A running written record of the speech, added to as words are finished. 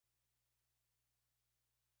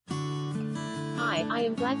Hi, I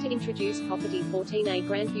am glad to introduce property 14A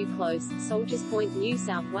Grandview Close, Soldiers Point, New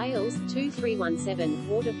South Wales, 2317,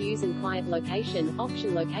 water views and quiet location,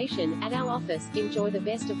 auction location. At our office, enjoy the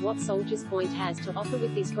best of what Soldiers Point has to offer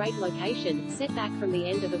with this great location, set back from the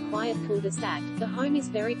end of a quiet cul-de-sac. The home is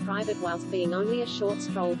very private whilst being only a short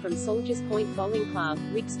stroll from Soldiers Point Bowling Club,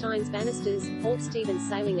 Rick Stein's Banisters, Port Stephens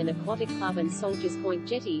Sailing and Aquatic Club and Soldiers Point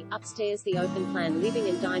Jetty. Upstairs the open-plan living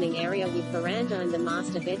and dining area with veranda and the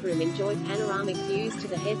master bedroom enjoy panoramic views to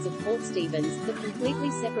the heads of Port Stephens. The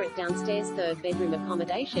completely separate downstairs third-bedroom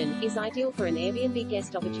accommodation is ideal for an Airbnb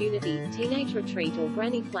guest opportunity, teenage retreat or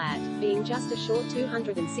granny flat. Being just a short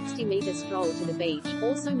 260-metre stroll to the beach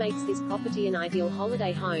also makes this property an ideal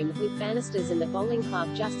holiday home, with Banisters and the bowling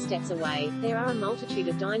club just steps away. There are a multitude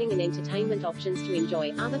of dining and entertainment options to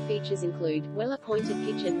enjoy. Other features include well-appointed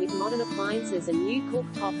kitchen with modern appliances and new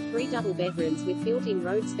cooktop, 3 double bedrooms with built-in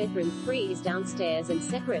robes. Bedroom 3 is downstairs and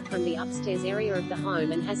separate from the upstairs area of the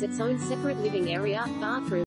home and has its own separate living area, bathroom,